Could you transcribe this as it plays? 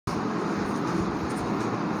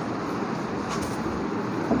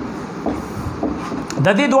د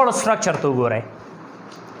دې دوه स्ट्रक्चर ته وګورئ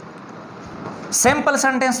simple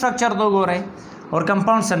sentence structure तो गो रहे और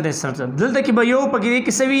कंपाउंड सेंटेंस स्ट्रक्चर दलते कि भयो पकड़े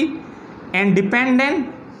किसे भी इंडिपेंडेंट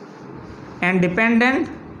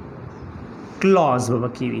क्लॉज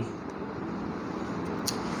बकी भी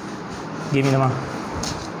give me the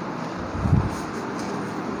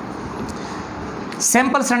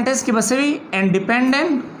simple sentence की बस भी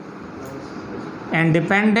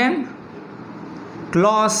इंडिपेंडेंट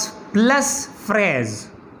क्लॉज प्लस फ्रेज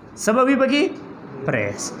सब अभी बकी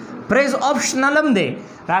फ्रेज ऑप्शनल हम दे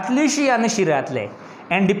रातलीशी या नशी रातले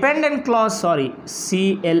independent clause sorry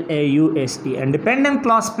CLAUSE independent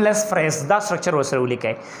clause plus phrase दा स्ट्रक्चर वसर लिखा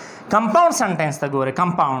है कंपाउंड सेंटेंस तक गोरे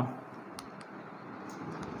compound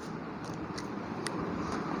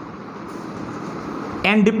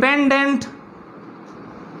independent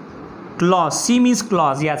clause C means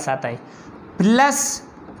clause याद साथ है प्लस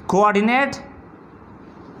कोऑर्डिनेट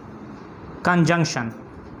कंजंक्शन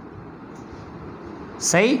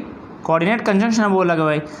सही कोऑर्डिनेट कंजंक्शन वो लगा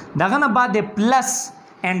भाई दागा ना बाद है plus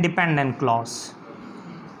independent clause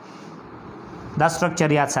the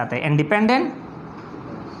structure याद से आता है इंडिपेंडेंट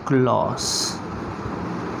क्लॉज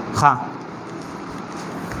हाँ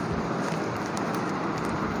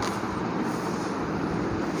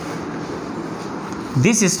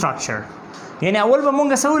दिस स्ट्रक्चर यानी अव्वल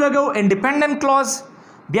बमूंगा सब लगो इंडिपेंडेंट क्लॉज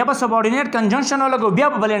बिया पर सबऑर्डिनेट कंजंक्शन लगो बिया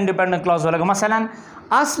पर भले इंडिपेंडेंट क्लॉज लगो मसलन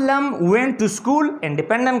Aslam went to school,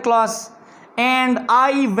 independent clause, and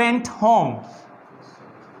I went home.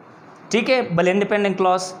 ठीक है बल इंडिपेंडेंट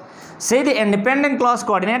क्लॉज से the independent clause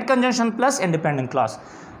coordinate conjunction plus independent clause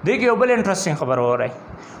देखिए बल इंटरेस्टिंग खबर हो रहा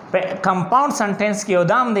है कंपाउंड सेंटेंस के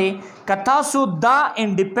उदाम दे कतासु दा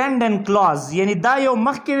इंडिपेंडेंट क्लॉज यानी दा यो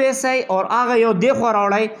मख के वैसे और आगे यो देखो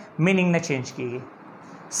रावड़ाई मीनिंग न चेंज की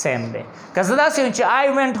सेम दे कसदा से I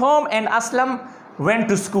went home and Aslam went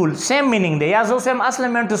to school same meaning दे या जो same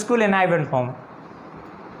Aslam went to school and I went home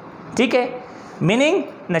ठीक है मीनिंग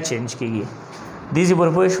न चेंज कीजिए दीजिए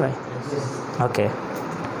बुरपुश भाई ओके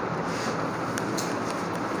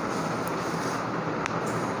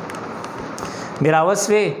मेरा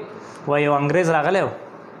आवाज़ वे वो यो अंग्रेज रागले हो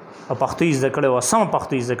और पख्तू इज़्ज़त करे वो सम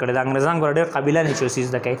पख्तू इज़्ज़त करे अंग्रेज़ान को डर काबिला नहीं चोसी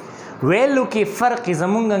इज़्ज़त करे वेलू के फ़र्क इज़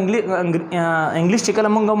अमंग इंग्लिश चिकल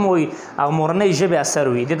अमंग हम वही अगर मोरने इज़्ज़त भी असर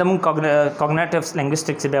हुई तो अमंग कॉग्निटिव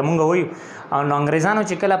लिंग्विस्टिक्स भी अमंग वही और अंग्रेज़ान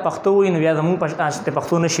चिकल पख्तू हुई नव्या अमंग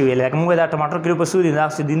पख्तू न शिवेल है अमंग दा टमाटर किलो पसूरी दा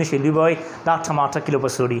सीधी शिली बॉय दा टमाटर किलो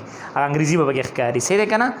पसूरी अंग्रेज़ी बबके ख़ैरी सही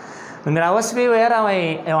देखा ना मेरा आवाज़ भी यार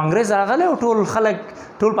भाई अंग्रेज़ रागले हो टूल खलक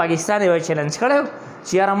टूल पाकिस्तानी भाई चैलेंज करे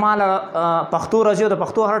चियार माल पख्तू राजी तो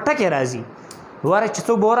पख्तू हर टके राजी वारे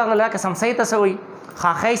चितो बोरा गला के समसई तसोई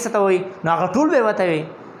खाखई सतोई ना टूल बे बतावे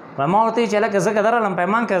मावती चला के जगह दर लम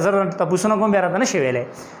पैमान के जर तपुसनो को बेरा न शिवेले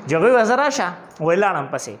जगह वजराशा वेला लम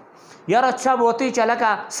पसे यार अच्छा बोती चला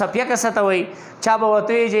का सपिया के सतोई चा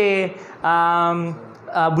बोती जे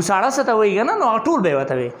बुसाड़ा सतोई ना नो टूल बे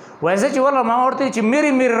बतावे वैसे चवला मावती च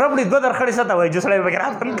मेरी रबड़ी दर खड़ी सतोई जुसड़े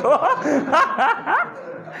वगैरह को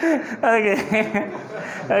ओके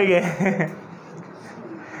ओके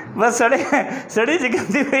बस सड़ी चिकन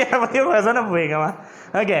थी यार भाई वैसा ना पूछेगा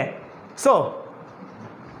वहाँ ओके सो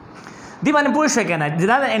दी मैंने पूछ रहे ना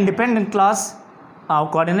दिला independent class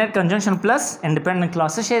coordinate conjunction plus independent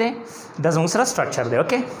class से शेरे दस दूसरा स्ट्रक्चर दे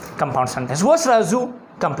ओके कंपाउंड सेंटेंस वो राजू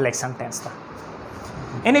कॉम्प्लेक्स सेंटेंस था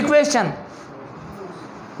एनी क्वेश्चन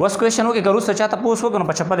वस क्वेश्चन हो के करूँ सचा था पूछ को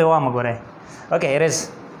पचप्पा देवा मगोरे ओके इरेज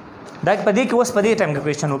दाग पदी कि वस पदी टाइम का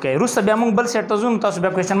क्वेश्चन हो के रूस सब अमंग बल सेट तो जूम तो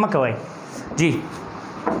सब क्वेश्चन मत कवाई जी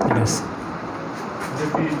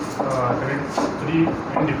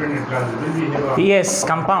yes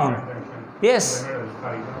compound yes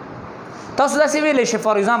तो सुधा civil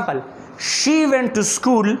for example she went to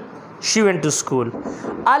school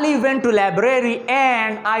Ali went to library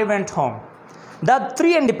and I went home the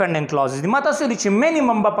three independent clauses the mata से लिखी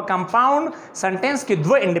minimum बाप compound sentence के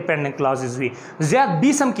दो independent clauses भी ज़्याद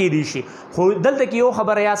बीसम की दिशी हो दल तक यो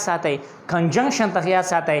खबर याद साथ है conjunction तक याद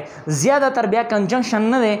साथ है ज़्यादातर बिया conjunction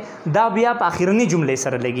न दे दा बिया आखिरनी जुमले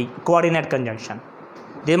सर लगी coordinate conjunction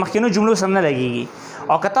दे मखिनो जुमलों सर न लगेगी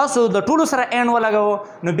और कता so the Tullu sir and वाला गो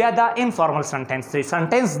नु बिया दा informal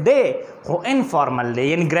sentence दे हो informal दे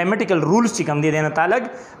यानी grammatical rules चिकम दे देना तालग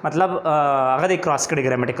मतलब अगर एक cross कड़े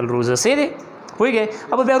grammatical rules से दे हुई गए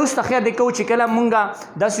अब बिया रुस तखिया देखो चिकला मुंगा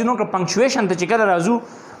 10 दिनों का पंक्चुएशन तो चिकला राजू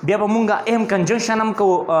बिया मुंगा अहम कंजंक्शन हम को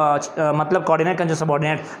मतलब coordinate conjunction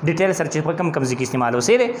subordinate detail search पर कम कम जिक्र इस्तेमाल हो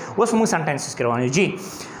से वो समूह सेंटेंसेस करवाने जी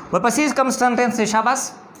वो पसीज कम सेंटेंस से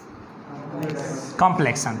शाबाश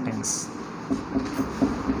complex sentence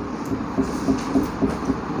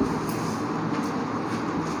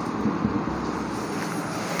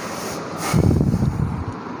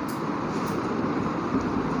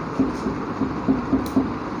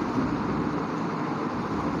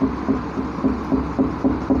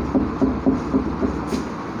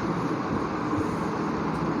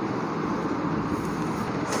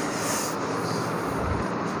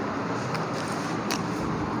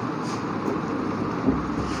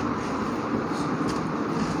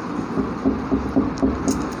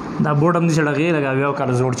دا بورډ هم دې چړغې لګاوي او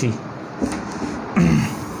کله زوړ شي.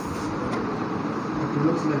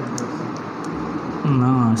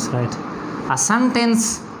 No, it's right. A sentence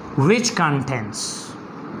which contains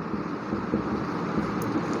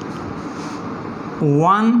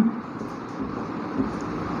one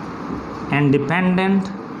independent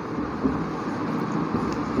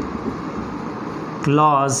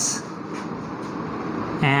clause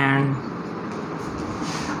and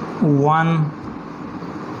one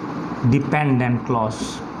dependent clause.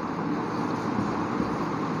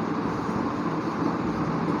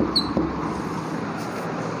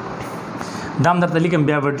 दाम दर तलीकम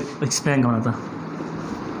बिया वर्ड एक्सप्लेन करना था.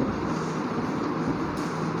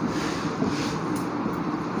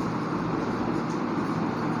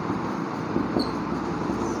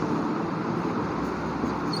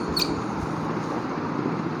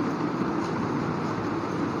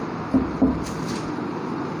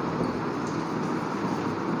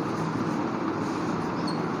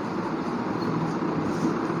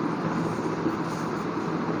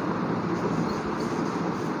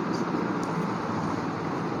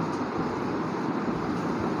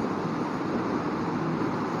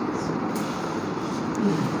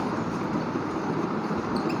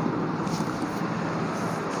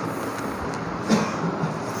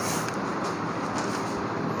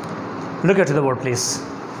 Look at the word please.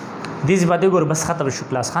 These बातें गोर बस ख़त्म शु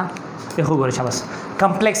क्लास हाँ देखो गोर अच्छा बस.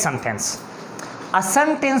 Complex sentence. A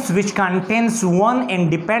sentence which contains one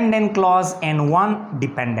independent clause and one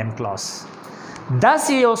dependent clause. दस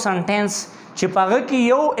यो sentence चिपागे कि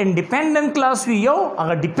यो independent clause भी यो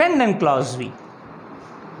अगर dependent clause भी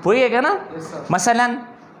वही है क्या ना? मसलन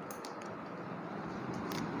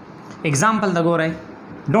example दा गोर है.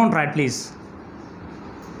 Don't write please.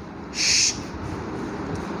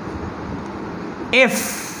 If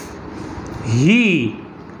he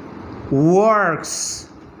works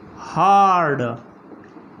hard,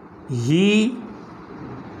 he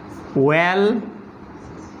will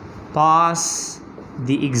pass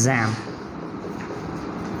the exam.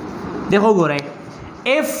 देखो गो रहे.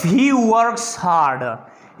 If he works hard,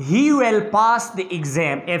 he will pass the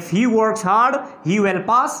exam. If he works hard, he will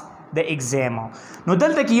pass the exam. No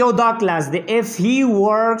दलते कि यो दा क्लास दे. If he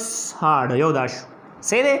works hard, यो दाश.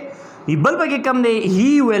 Say दे. बल पे कम दे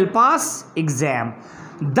he will pass exam.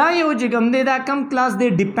 दा यो जे कम दे दा कम क्लास दे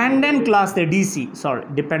dependent class दे DC. Sorry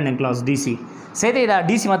dependent class DC से दे दा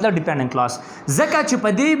डीसी मतलब डिपेंडेंट क्लास. जका च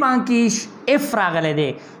पदे बाकी इफ रागले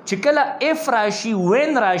दे चिकला इफ राशि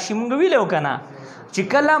वेन राशि मुंग विलो कना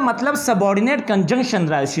चिकला मतलब सबऑर्डिनेट कंजंक्शन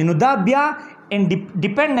राशि नु दा बिया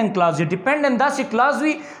इंडिपेंडेंट क्लास. डिपेंडेंट दा से क्लास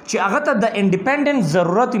वी च अगत द इंडिपेंडेंट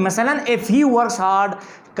जरूरत. मसलन इफ ही वर्क्स हार्ड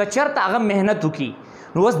कचरत अग मेहनत की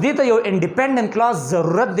नो बस देता यो इंडिपेंडेंट क्लास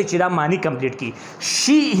जरूरत दे चिदा मानी कंप्लीट की.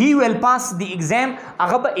 He will pass the exam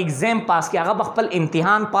अगब एग्जाम पास की अगब खपल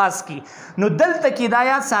इम्तिहान पास की. नो दल तक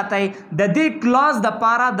हिदायत साथ है द दे क्लास द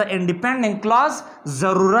पारा द इंडिपेंडेंट क्लास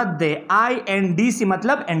जरूरत दे. आई एन डी सी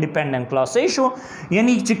मतलब इंडिपेंडेंट क्लास सही शो.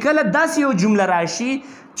 यानी चिकल 10 यो जुमला राशि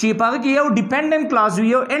चिपा की यो dependent class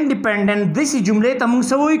yo independent this जुमले तमुंग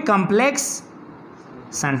से वही कॉम्प्लेक्स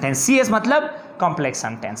सेंटेंस. सी एस मतलब कॉम्प्लेक्स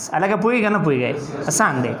सेंटेंस. अलग पूरी ना पूरी गए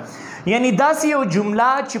आसान दे. यानी 10 यो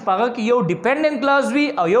जुमला चिपागा कि यो डिपेंडेंट क्लॉज भी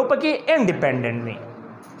और यो पके इंडिपेंडेंट भी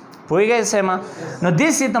पूरी गए सेमा. नो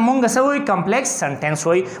दिस इज तमुंग से वही कॉम्प्लेक्स सेंटेंस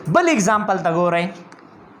होई. बल एग्जांपल तगो रहे.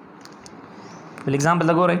 बल एग्जांपल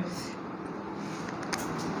तगो रहे.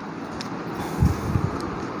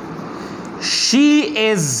 she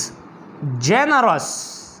is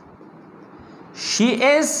generous. She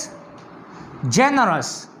is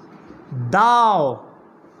generous. Thou,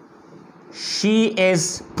 she is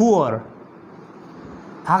poor.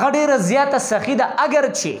 هغه ډیره زیاته سخی ده اگر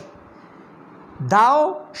چې thou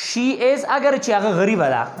she is اگر چې هغه غریبه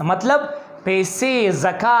ده مطلب پیسې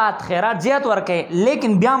زکات خیرات زیات ورکړي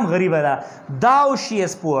لیکن بیا هم غریبه ده. thou she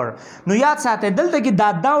is poor. نو یاد ساته دلته کې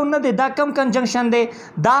دا thou نه دی دا کم کنجنکشن دی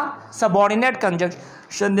دا سبورډینیټ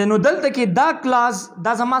کنجنکشن دی. نو دلته کې دا کلاس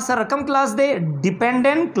دا زما سره کم کلاس دی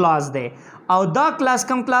ډیپندنت کلاس دی او دا کلاس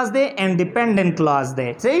کم کلاس دی انډیپندنت کلاس دی.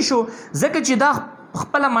 صحیح شو. ځکه چې دا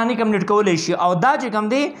خپل معنی کمپلیټ کولای شي او دا چې کم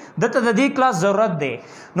دی دته د دې کلاس ضرورت دی.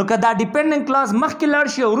 نو که دا ډیپندنت کلاس مخکې لاړ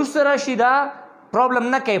شي او وروسته راشي دا प्रॉब्लम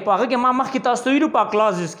न कहे पागे के मां मख की तास्तुइरु पा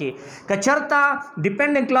क्लॉजेस की कचरता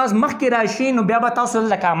डिपेंडेंट क्लॉज मख की राशि नु ब्या बताओ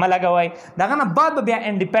सल काम लगावय दागा ना बाद ब्या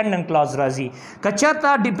इंडिपेंडेंट क्लॉज राजी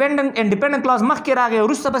कचरता डिपेंडेंट इंडिपेंडेंट क्लॉज मख के रागे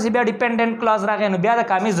रुस्त बस ब्या डिपेंडेंट क्लॉज रागे नु ब्या द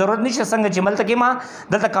कामी जरूरत नहीं संग चिमल तक मा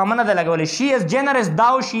दलता काम न लगावले she is generous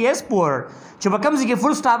thou she is poor چې په کوم ځای کې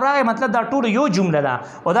فل سٹاپ راغی مطلب دا ټول یو جمله ده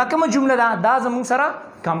او دا کومه جمله ده دا زموږ سره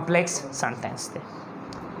کمپلیکس سنټنس ده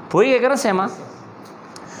پوهیږئ کنه سما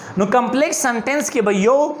نو کمپلیکس سنټنس کې به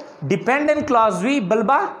یو ډیپندنت کلاز وي بل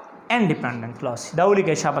به انډیپندنت کلاز دا ولي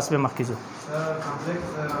کې شابه په مخ کې زو complex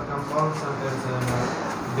compound sentence and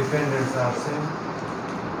dependents are same.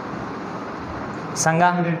 څنګه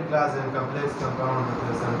Dependent class and complex compound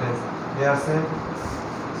sentence they are same.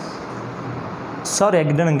 sorry I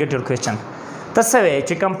didn't get your question تاسو وی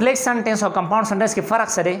چې کمپلیکس سنټنس او کمپاوند سنټنس کې فرق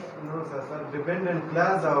څه دی No sir, dependent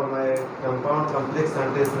class or my compound complex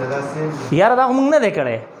sentence they are same. یار دا موږ نه دی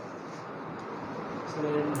کړی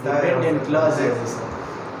Dependent class is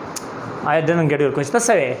I didn't get your question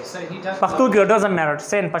تاسو وی پښتو کې doesn't matter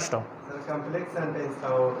say in Pashto sir, complex sentence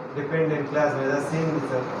or dependent class they are same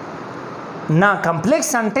sir. نه کمپلیکس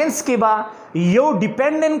سنټنس کې با یو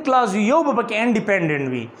ډیپندنت کلاز یو به پکې انډیپندنت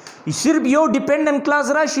وي صرف یو ډیپندنت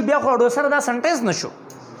کلاز راشي بیا خو سره دا سنټنس نشو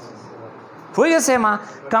پوهیږئ سما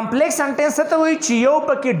کمپلیکس سنټنس ته وایي چې یو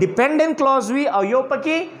پکې ډیپندنت کلاز وي او یو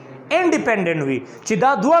پکې انډیپندنت وي چې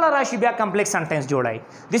دا دواړه راشي بیا کمپلیکس سنټنس جوړای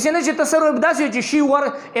داسې نه چې تصرف داسې چې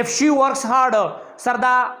if she works hard سر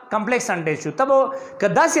دا کمپلیکس سنټنس شو تب که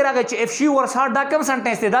داسې راغی چې if she works hard دا کوم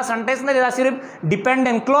سنټنس دی دا سنټنس نه دی دا صرف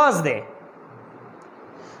ډیپندنت کلاز دی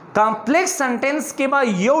کمپلیکس سنټنس کې به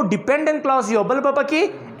یو ډیپندنت کلاز یو بل به پکې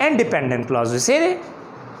انډیپندنت کلاز وي سره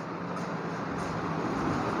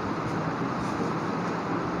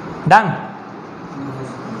ډن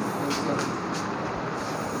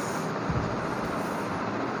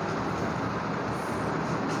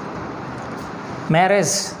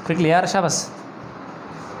marriage quickly yaar shabas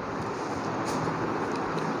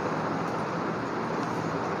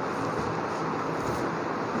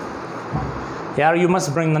yaar you must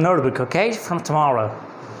bring the notebook okay from tomorrow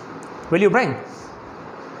will you bring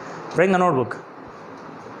the notebook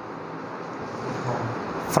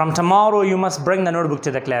from tomorrow you must bring the notebook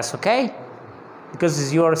to the class okay because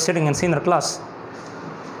you are sitting in senior class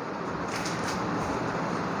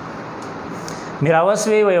mera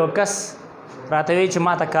waswe wa yokas راته وی چې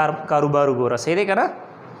ما ته کاروبار وګوره صحیح دی که نه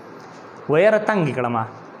ویره تنګ یې کړم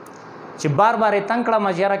چې بار بار یې تنګ کړم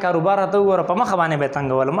چې یاره کاروبار راته وګوره په مخه باندې به یې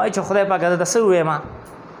تنګولم چې خدای پاک ده څه ووایم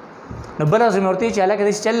نو بله ورځ مې ورته ویل چې هلکه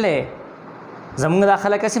داسې چل دی زمونږ دا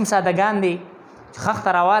خلک هسې هم سادهګان دي چې خښته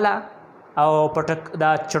راواله او په دا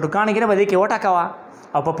چټوکاڼې کې نه به دې کې وټکوه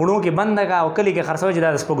او په پوڼو کې بنده کړه او کلي کې خرڅوه چې دا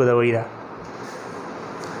د سپږو دوایي ده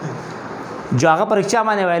جو هغه په رکشا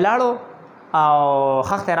باندې ولاړو او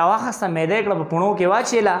خښته راواخسته میده یې کړه په پوڼو کې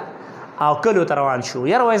واچېله او کلیو ته روان شو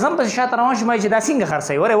یاره وایي زم پسې شاته روان شوم چې دا څنګه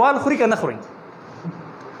خرڅوي ورې وال خوري که نه خوري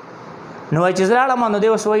نو وایي چې زه لاړم نو دی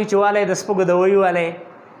اوس وایي چې والی د سپږو دوایي والی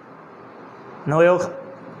نو یو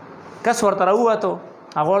کس ورته راووتو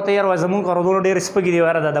هغه ورته یاره وایي زمونږ کارودونو ډېرې سپږې دي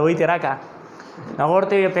یاره دا دوایي ترې راکړه هغه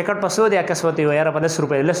ورته وایي پیکټ په څو دی کس ورته وایي یاره په 10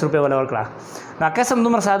 روپۍ وله ورکړه نو کس هم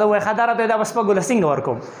دومره ساده وایي ښه دا راته دا به سپږو له څنګه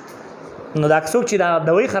ورکوم نو دا څوک چې دا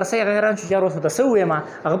دوایي خرڅوي هغه حیران شو چې یار اوس ورته څه ووایم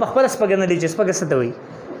هغه په خپله سپږه نه لي چې سپږه څه ته وایي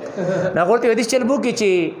دا هغه ورته وایي داسې چل به وکړي چې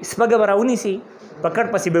سپږه به راونیسي په کټ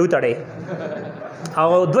پسې به یې وتړی او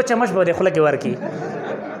 2 چمچ به د خوله کې ورکړي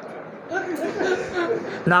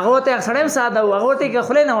نو هغه ورته سړی هم ساده و هغه ورته یې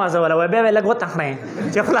خوله یې نه وازوله وایي بیا به یې لږ وتخڼی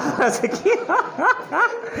چې خوله خلاصه کړي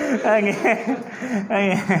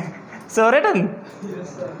So written?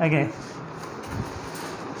 Okay.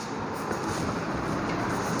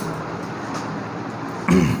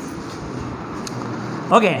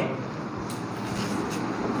 Okay.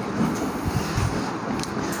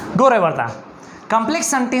 Go right varta. Complex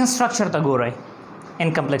sentence structure ta go right.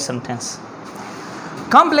 In complex sentence.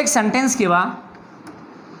 Complex sentence के बा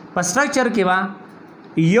structure के बा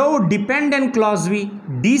यो dependent clause भी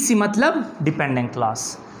DC मतलब dependent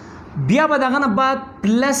clause. बिया बदागन बाद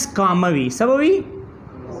plus comma भी सब भी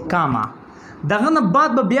comma. दागन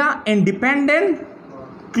बाद बिया independent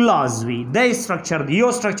clause भी. The structure दी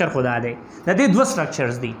यो structure खुदा दे. दे दो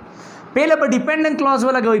structures दी. पहले पर dependent clause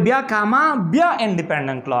वाला गई बिया comma बिया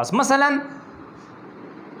independent clause. मसलन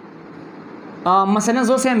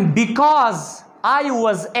जो से because I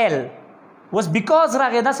was ill was because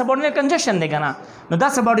रागे दा subordinate conjunction देगा ना नो दा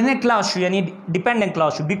subordinate clause शु यानी dependent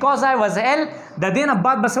clause शु because I was ill दा देना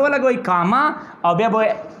बाद बस वाला कोई comma और बिया बोए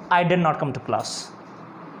I did not come to class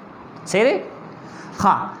सही रे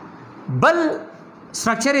हाँ बल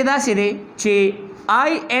structure इदा सीधे चे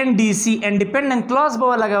INDC independent clause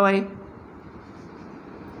बोला लगा Y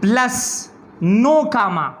plus no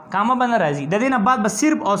comma comma बना राजी दा देना बाद बस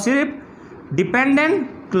सिर्फ और सिर्फ dependent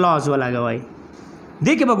clause वाला गवाई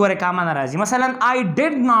देखिए बगोरे कामा नाराजी मसलन I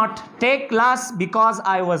did not take class because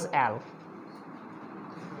I was ill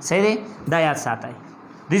सही दे दा याद साथ है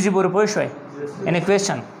दिस इज बोरे पोइशवे any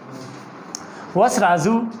question what's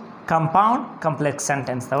Razu compound complex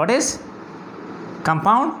sentence what is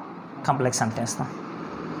compound complex sentence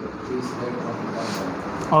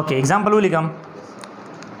اوكے एग्जांपल ولیکم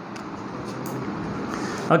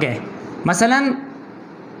اوکے مثلا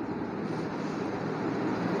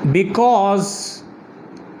because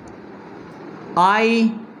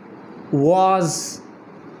I was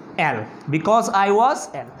L because I was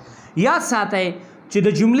L یاد ساتئ چې د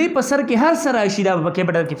جملې په سر کې هر څه راشي دا په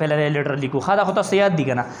کیپټل کې فعل لیټر لیکو خدا خو تاسو یاد دي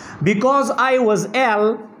کنه because I was L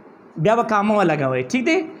بیا به کامه ولګوي ٹھیک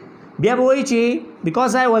دی بیا به وایي چې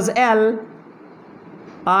because I was L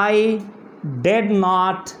I did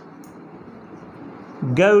not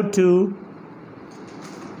go to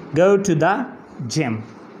the gym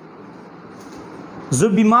زه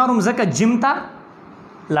بیمارم ځکه جیم ته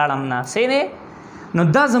لاړم نه صحیح دی نو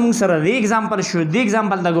دا زموږ سره د اگزامپل شو د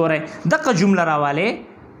اگزامپل ته ګورئ دغه جمله راواله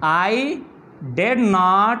I did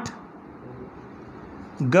not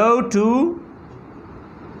go to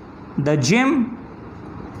the gym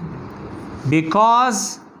because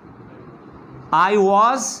I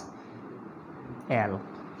was L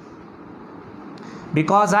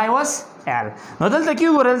because I was L نو دلته کې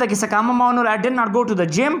وګورئ دلته کې څه کامه معنی I did not go to the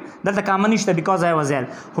gym دلته کامه نشته because I was L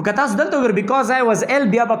خو که تاسو دلته وګورئ because I was L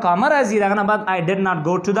بیا به کامه راځي دغه نه بعد I did not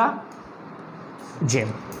go to the gym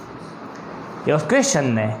یو کوېشن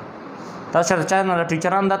دی تاسو چا نه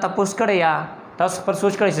ټیچران دا تاسو کړی یا تاسو پر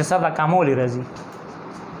سوچ کړی چې سر دا کامه ولې راځي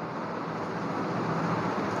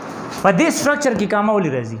په دې سټرکچر کې کامه ولې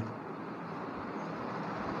راځي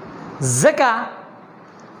ځکه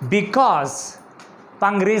because په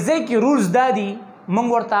انګریزي کې رولز دادي موږ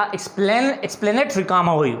ورته ایکسپلینیټری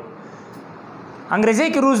کامه وایو انګریزي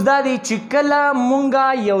کې رولز دادي چې کله مونږه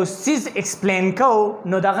یو سیز ایکسپلین کوو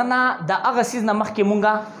نو دغه نه د هغه سیز نه مخکې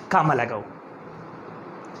مونږه کامه لګو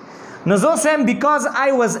نو زه اوس وایم because I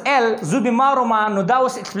was L زه بیمار وم نو دا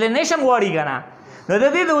اوس ایکسپلینیشن غواړي که نه نو د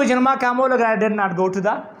دې د وجې نه ما کامه ولګوه I did not go to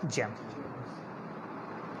the gym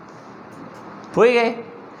پوهېږئ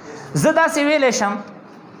زه داسې ویلی شم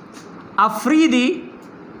Afridi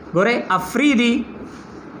ګورئ Afridi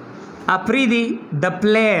the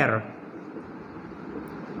player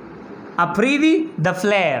Afridi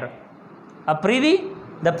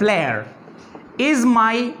the player is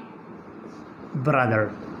my brother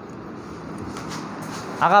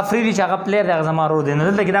هغه افریدي چې هغه پلیر دی هغه زما ورور دی نو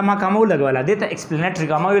دلته کې دا ما کامه ولګوله دې ته ایکسپلینیټري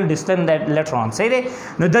کامه ویل ډسټن دیټ لیټر آن صحیح دی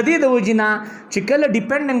نو د دې د وجې نه چې کله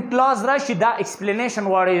ډیپینډنټ کلاز راشي دا ایکسپلینیشن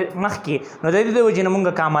غواړي مخکې نو د دې د وجې نه مونږ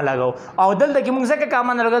کامه لګو او دلته کې مونږ ځکه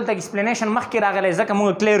کامه نه لګول ته ایکسپلینیشن مخکې راغلی ځکه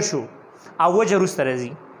مونږ کلیر شو او وجه وروسته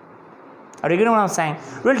راځي Are you getting what I'm saying?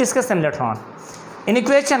 We'll discuss them later on. Any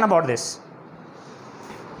question about this?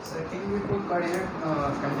 Sir, can you put coordinate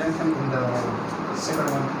conjunction in the second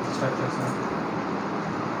one structure, sir?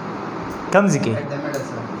 Comes again. At the middle,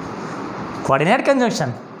 sir. Coordinate conjunction.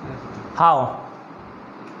 Yeah. How?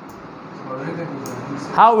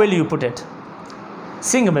 So, How will you put it?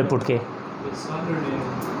 Sing में put के. It's already.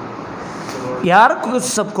 यार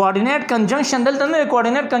सब coordinate conjunction दलता ना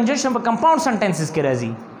coordinate conjunction पर compound sentences के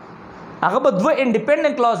राजी. هغه به دوه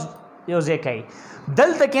انډیپندنت کلاز یو ځای کوي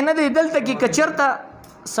دلته کې نه دی دلته کې کچرته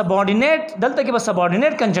سبارډینیټ دلته کې به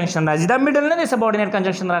سبارډینیټ کنجنکشن راځي دا میډل نه دی سبارډینیټ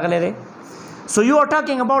کنجنکشن راغلی دی سو یو آر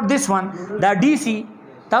ټاکینګ اباؤٹ دیس ون دا ډي سی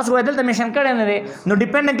تاسو وایي دلته میشن کړی نه دی نو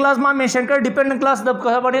ډیپندنت کلاس ما میشن کړ ډیپندنت کلاس د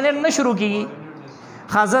سبارډینیټ نه شروع کیږي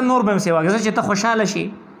خاصه نور به سیوا چې ته خوشاله شي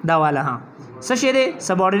دا والا ها څه شی دی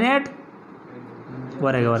سبارډینیټ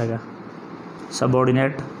ورګه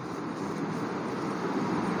سبارډینیټ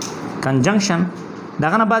conjunction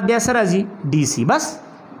دغه نه بعد بیا سره راځي D C بس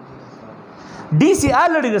D C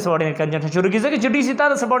already د subordinate conjunction شروع کیږي چې D C تا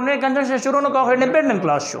د subordinate conjunction شروع نه کوه independent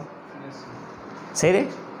clause شو صحیح دی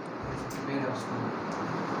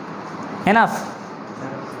enough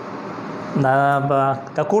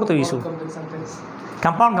دا کوړته ویسو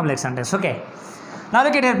compound complex sentence okay now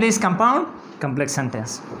look at here please compound complex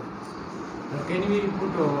sentence Can we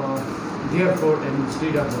put therefore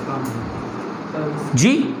instead of the comma? G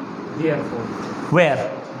Therefore. where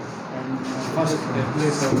And first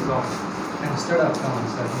place of comma. instead of comma,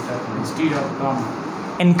 sir. Instead of comma.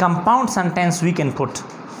 in compound sentence we can put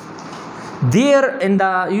there in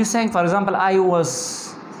the you saying for example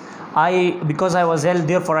because I was L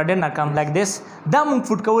therefore I did not come like this دا مونږ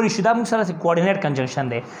فوټ کولی شو دا مونږ سره کوارډینیټ کنجنکشن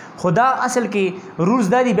دی خو دا اصل کې رولز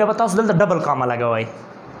دا دي بیا به تاسو دلته ډبل کاما لګوئ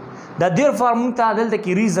دا therefore مونږ ته دلته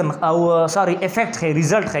کې ریزن او سوري افیکټ ښیي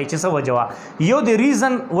ریزلټ ښیي چې څه وجه وه یو د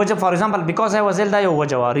ریزن وجه فار ایگزامپل بیکاز I was L دا یو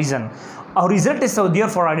وجه وه ریزن او ریزلټ is so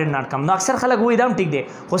therefore I did not come نو اکثر خلک وایي دا هم ټیک دی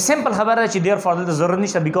خو سمپل خبره ده چې therefore دلته ضرورت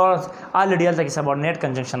نشته بیکاز already هلته کې سبارډینیټ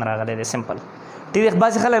کنجنکشن راغلی دی سمپل ٹھیک ہے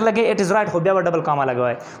بعضې خلک لګي اٹ از رائټ خو بیا به ډبل کاما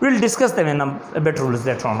لګوئ ویل ډسکس them in a bit rules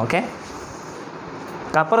later on okay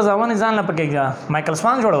کاپر ځوانې ځان له پکې مایکل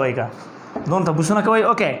سوان جوړوي کا دون ته بوسونه کوي.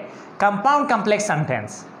 اوکې compound complex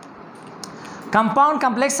sentence. Compound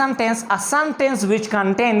complex sentence, a sentence which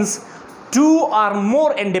contains two or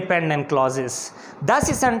more independent clauses.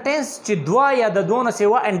 داسې sentence چې دوا یا د دوه نه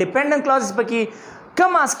سوا independent clauses پکې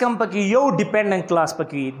کم از کم پکې یو dependent clause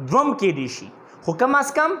پکې دوم کې دي شي خو کم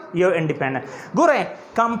از کم یو independent. ګوره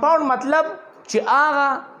compound مطلب چې هغه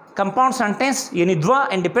compound sentence یعنی دوه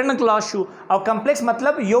independent clause شو او complex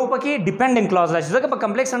مطلب یو پکې dependent clause راشي ځکه په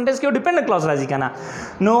complex sentence کې یو dependent clause راځي کنه.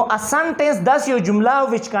 نو a sentence داس یو جمله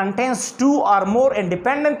which contains two or more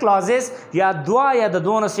independent clauses یا دوه یا د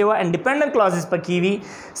دوه نه سوا independent clauses پکې وي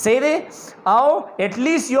صحیح دی او at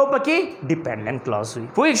least یو پکې dependent clause وي.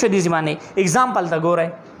 پوه شو دې ځمانه example ته ګورئ.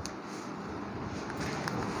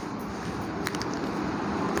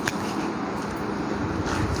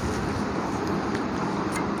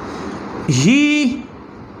 He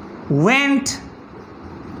went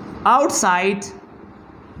outside.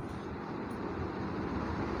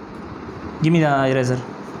 Give me the eraser.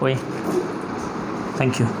 Wait.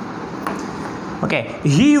 Thank you. Okay.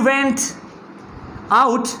 He went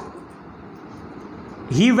out.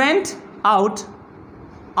 He went out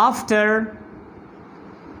after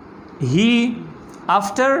he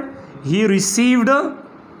received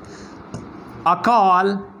a call.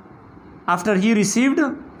 After he received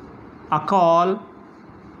a call.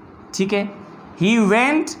 ठीक है. He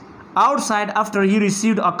went outside after he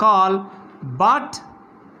received a call, but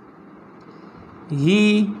he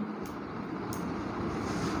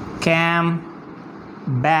came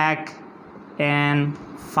back in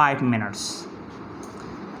 5 minutes.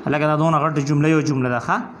 لکه دا دونه غټ جمله یو جمله ده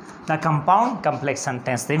ښه دا compound complex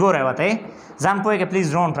sentence دی. ګورئ وته ځان پوهیږئ پلیز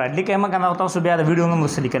ډونټ رایټ لیکئ مه کنه تاسو بیا د ویډیو نوم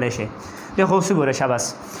ورسره لیکلی شئ. دی خو اوس ګورئ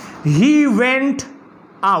شاباس. He went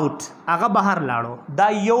out هغه بهر لاړو دا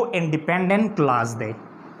یو independent clause دی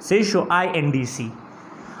صحیح شو INDC.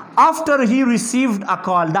 after he received a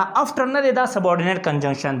call دا after نه دی دا subordinate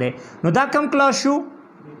conjunction دی نو دا کوم clause شو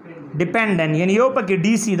dependent یعنی یو پکې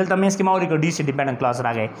DC دلته مې اسکی ماوري کو DC dependent clause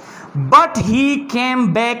راغی. but he came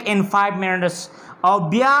back in 5 minutes او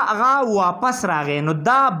بیا هغه واپس راغی نو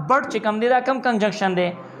دا but چې کوم دی دا کوم conjunction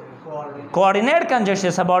دی coordinate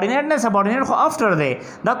conjunction. subordinate نه subordinate خو after دی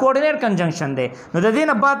دا coordinate conjunction دی نو د دې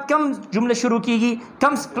نه بعد کم جمله شروع کیږي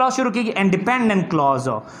کم clause شروع کیږي independent clause.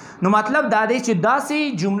 نو مطلب دا دی چې داسې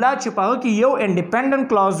جمله چې په هغه کې یو independent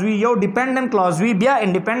clause وي یو dependent clause وي بیا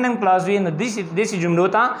independent clause وي نو داسې جملو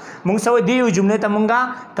ته موږ سوي دی یو جملې ته موږ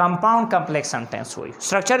compound complex sentence وایو.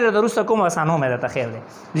 structure یې دروسته کوم اسانو مې درته خیر دی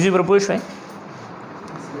دې پر پوه شوئ.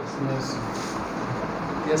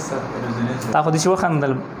 Yes sir. تا خو دې شو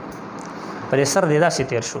خندل پر سر دې داسې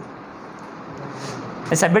تیر شو.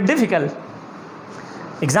 It's a bit difficult.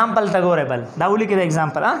 example ته ګورئ بل دا ولیکئ د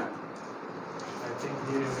example ها. I think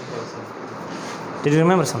he remembers something. Did you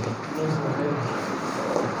remember something?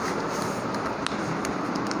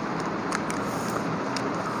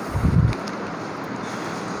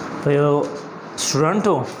 په یو سټوډنټ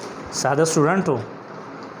و ساده سټوډنټ و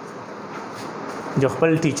جو خپل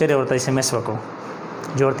ټیچر یې ورته SMS وکړو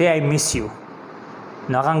جو ورته I miss you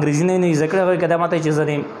نو هغه انګریزي نه یې زده کړی هغه کده ماته چې زه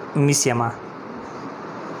دې miss یم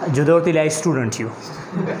جو ده ورته I student you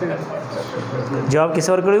جواب کیسه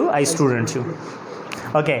ورکړی و I student you.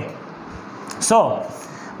 okay so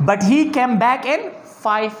but he came back in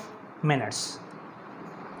 5 minutes.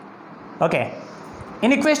 okay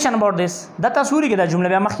any question about this دا تاسو لري دا جمله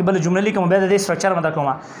بیا مخکې بل جمله لیکم بیا د دې سټرکچر مده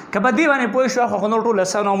کومه کبه دی باندې پوه شو خو نور ټول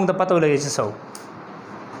اسانه موږ ته پته ولګی چې سو.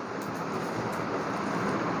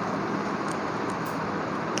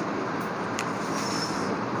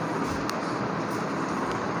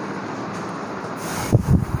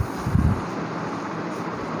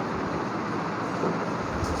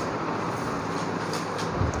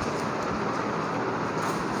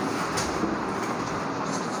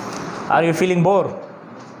 Are you feeling bored? You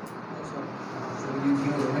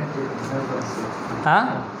give romantic examples. Huh?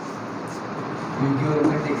 You give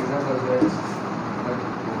romantic examples, right?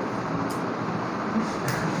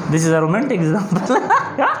 This is a romantic example.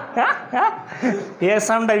 Yes,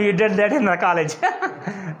 sometimes you did that in the college.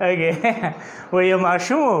 okay. Where you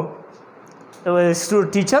mashu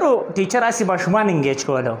teacher asi mashuman engage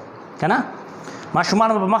kolo. Kana? Mashuman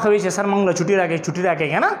په مخه وی چې سر مونږ له چټي راکې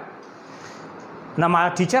کنه نو ما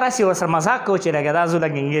ټیچر اسی ور سره مزاق کو چې راګه دا زو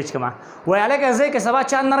لګ انګیج کما وای الګه زه کې سبا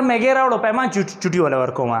چا نر میګه راوړو پیمان چټي ولا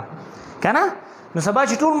ورکوما کنه نو سبا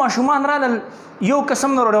چې ټول ماشومان را یو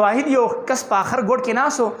قسم نور واحد یو کس په اخر ګډ کې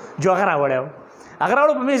ناسو جو هغه راوړو هغه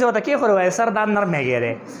راوړو په میز وته کې خو وای سر دا نر میګه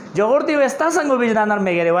ری جو ورته وستا څنګه به دا نر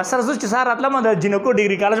میګه ری وسر زو چې سار راتلم د جنکو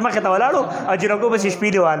ډیګري کالج مخه ته ولاړو او جنکو بس شپې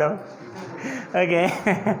دیوالو Okay.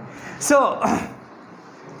 So,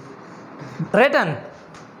 written.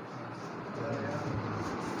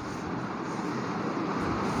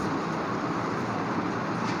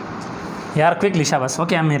 Yeah, quickly, Shabas.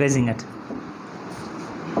 Okay, I'm erasing it.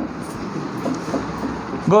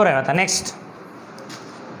 Go Renata, next.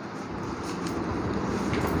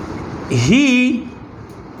 He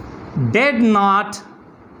did not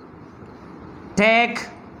take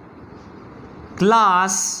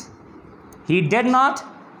class. He did not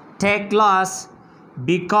take class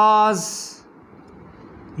because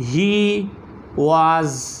he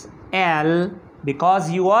was ill. Because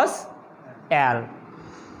he was ill.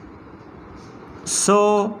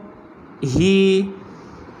 So he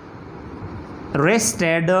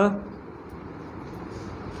rested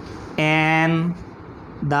in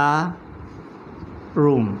the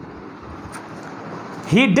room.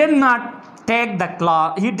 He did not take the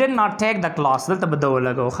class. He did not take the class. دلته بدول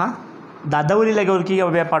لګو ښه دا دولي لګول کیږي او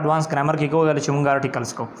بیا په اډوانس ګرامر کې کوو چې موږ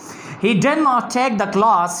آرټیکلز کو. He did not take the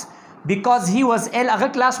class because he was ill. هغه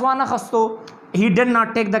کلاس وانه خستو. He did not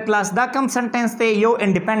take the class. دا کوم سنټنس دی؟ یو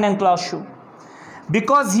انډیپندنت کلاس شو.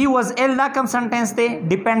 Because he was ill, دا کوم سنټنس دی؟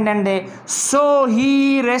 ډیپندنت دی. So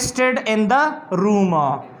he rested in the room.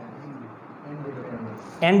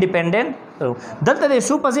 Independent. دلته د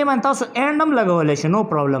سو په ځای باندې تاسو اینډ هم لګولی شئ، نو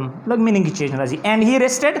پرابلم، لږ مینینګ کې چینج راځي. اینډ هی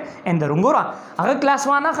ریسټډ ان د روم. ګوره هغه کلاس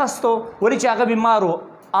وانه خستو ولې چې هغه بیمار و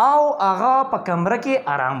او هغه په کمره کې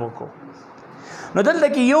آرام وکړو. نو دلته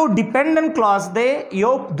کې یو ډیپندنت کلاس دی،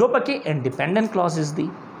 یو دو پکې انډیپندنت کلاسز دي.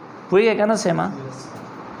 پوهېږئ که نه سیما؟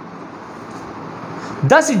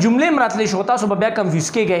 داسې جملې هم راتلی شو تاسو به بیا کنفیوز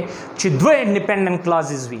کېږئ چې دوه انډیپندنت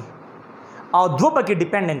کلاسز وي او دوه پکې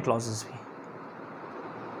ډیپندنت کلاسز وي.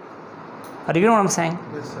 Are you know what I'm saying?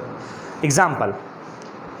 Yes, sir. Example.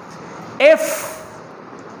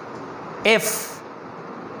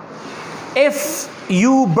 If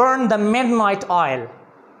you burn the midnight oil,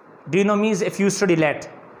 do you know means if you study late?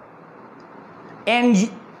 And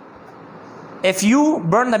if you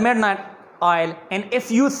burn the midnight oil and if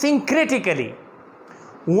you think critically,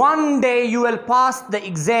 one day you will pass the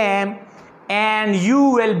exam and you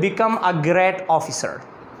will become a great officer.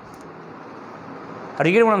 Are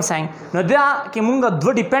you getting what I'm saying? نو دا کې مونږ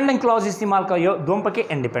دوه ډیپندنت کلاوز استعمال کوو، یو دوم پکې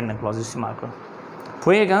انډیپندنت کلاوز استعمال کوو.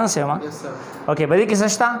 پوهېږئ که نه سیما؟ Yes, sir. اوکې بدې کې څه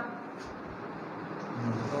شته؟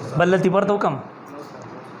 بل دلته پورته وکړم؟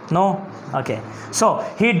 نو اوکې. So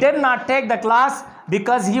he did not take the class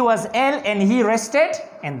because he was ill and he rested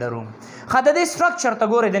in the room. ښه د دې سټرکچر ته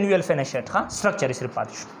ګورئ then we will finish it. ښه سټرکچر یې صرف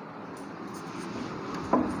پاتې شو.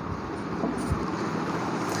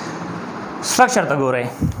 سټرکچر ته ګورئ.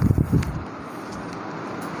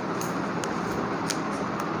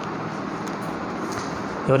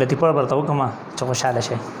 یو لتی پړ برته وکړم چې خوشحاله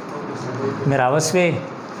شئ. مې راوسوې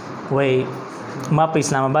وایي ما په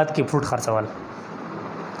اسلام آباد کې فروټ خرڅول.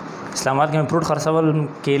 اسلام آباد کې مې فروټ خرڅول،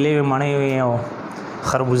 کیلې وې، مڼې وې او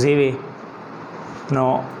خربوزې وې. نو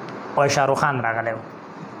وایي شاهرخ خان راغلی و،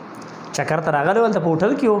 چکر ته راغلی و، هلته په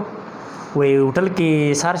هوټل کې و. وایي هوټل کې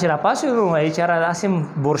سهار چې راپاڅېدو وایي چې یاره داسې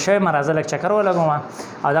بور شوی یم، راځه لږ چکر ولګوم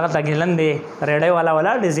او دغلته ګیلن دی ریډۍ والا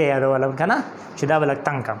ولاړ دی، زه یې یادولم که نه چې دا به لږ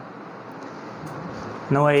تنګ کړم.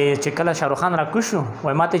 نو وایي چې کله شاهرخ خان راکوز شو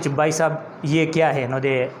وایي ما ته چې بھائی صاحب یہ کیا ہے؟ نو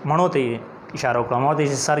دے مڼو ته یې اشاره وکړه. ما ته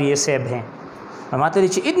چې سر یہ سیب ہیں. ما ته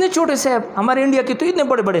چې اتنے چھوٹے سیب ہمارے انڈیا کے تو اتنے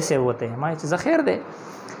بڑے بڑے سیب ہوتے ہیں. ما چې زه خیر دی.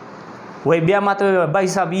 وایي بیا ما ته بھائی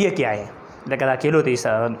صاحب یہ کیا ہے؟ لکه دا کیلو ته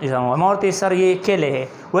ما ورته سر یہ کیلے ہے.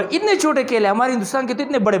 وایي اتنے چھوٹے کیلے ہمارے ہندوستان کے تو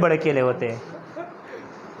اتنے بڑے بڑے کیلے ہوتے ہیں.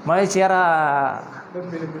 ما چې یاره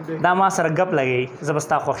دا ما سره ګپ لګوي، زه به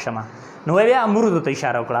ستا خوښ شمه. نو وایي بیا امرود ته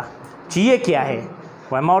اشاره وکړه چې یہ کیا ہے؟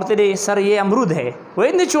 وای ما ورته دی سر یہ امرود ہے. وہ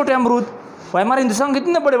اتنے چھوٹے امرود. وای ہمارے ہندوستان کے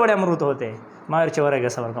اتنے بڑے بڑے امرود ہوتے ہیں. ما ورته ورګه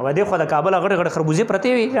صبر کوه. وای دیکھو د کابل غټ غټ خربوزې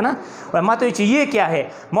پرتې وي که نه. وای ما ته چې یہ کیا ہے؟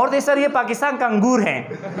 ما ورته سر یہ پاکستان کا انگور ہے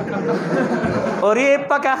اور یہ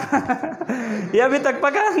پکا یہ ابھی تک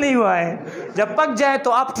پکا نہیں ہوا ہے، جب پک جائے تو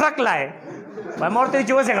آپ ٹرک لائے. وای ما ورته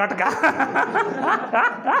چې وسه غټ کا.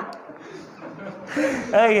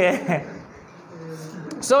 Okay.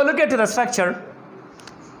 So look at the structure.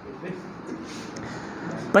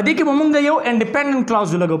 پدې کې به مونږ یو انډیپندنت کلاوز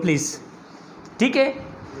ولګو پلیز. ٹھیک ہے،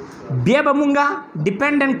 بیا به مونږ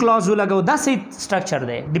ډیپندنت کلاوز ولګو. دا صحیح سټرکچر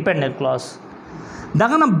دی ډیپندنت کلاوز.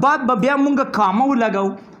 دغه نه بعد به بیا مونږ کامه ولګو.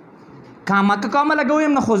 کامه لګو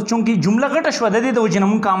یم نه خو چونکې جمله غټه شوه د دې د وجې نه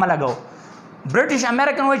مونږ کامه لګو. برټش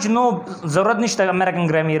امریکن وایي چې نو ضرورت نشته امریکن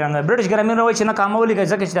ګرامیر نه. برټش ګرامیر وایي چې نه کامه ولیکئ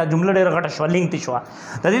ځکه چې دا جمله ډېره غټه شوه، لینګتي شوه.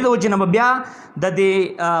 د دې د وجې نه به بیا د دې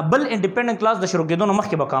بل انډیپندنت کلاس د شروع کېدو نه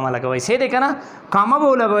مخکې به کامه لګوئ. صحیح دی که نه؟ کامه به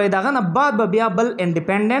ولګوئ. دغه نه بعد به بیا بل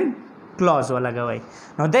انډیپندنت clause ولګوي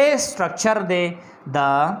نو د structure دی د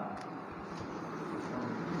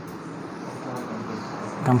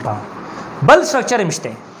compound بل structure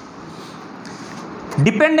مشته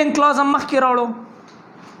dependent clause هم مخکې راوړو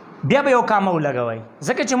بیا به یو کاما ولګوي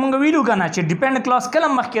ځکه چې مونږ ویلو کنه چې dependent clause کله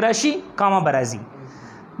مخکې راشي کاما برازي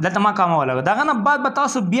دلته ما کاما ولګو دغه نه بعد به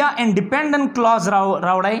تاسو بیا independent clause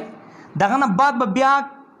راوړئ دغه نه بعد به بیا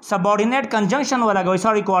subordinate conjunction ولګوي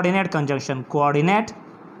sorry coordinate conjunction coordinate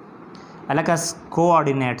अलग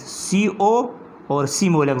coordinate CO और C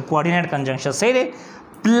में ولګو coordinate conjunction صحیح دی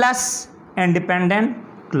plus independent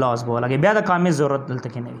clause به ولګي بیا د کامې ضرورت دلته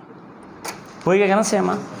کې نه وي پوهیږئ کنه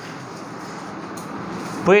سیما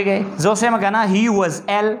پوهیږئ زه سیما کنه he was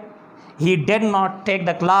ill he did not take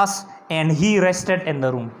the class and he rested in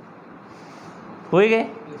the room پوهیږئ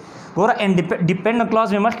ګوره independent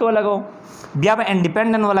clause مې مخکې ولګو بیا به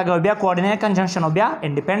independent ولګو بیا coordinate conjunction او بیا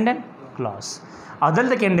independent clause او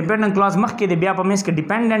دلته کې independent clause مخکې دی بیا په منځ کې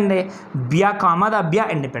dependent دی بیا کاما ده بیا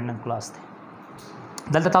independent clause دی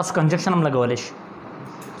دلته تاسو conjunction هم لګولی شئ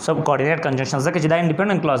सब coordinate conjunction ځکه چې دا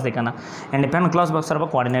independent clause دی کنه independent clause به سره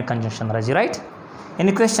coordinate conjunction راځي right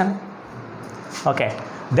any question okay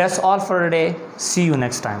that's all for today see you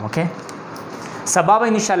next time okay سبا به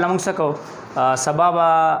ان شاء الله موږ څه کوو سبا به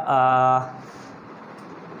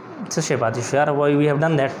څه شی پاتې شو یار we have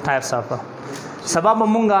done that types of سبا به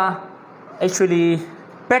موږ actually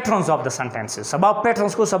patrons of the sentences سبا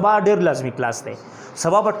patrons کو سبا ډیر لازمي کلاس دی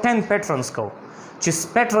سبا به 10 patrons کو چې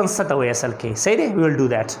patrons څه ته وایي اصل کې صحیح دی we will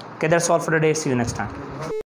do that okay that's all for today see you next time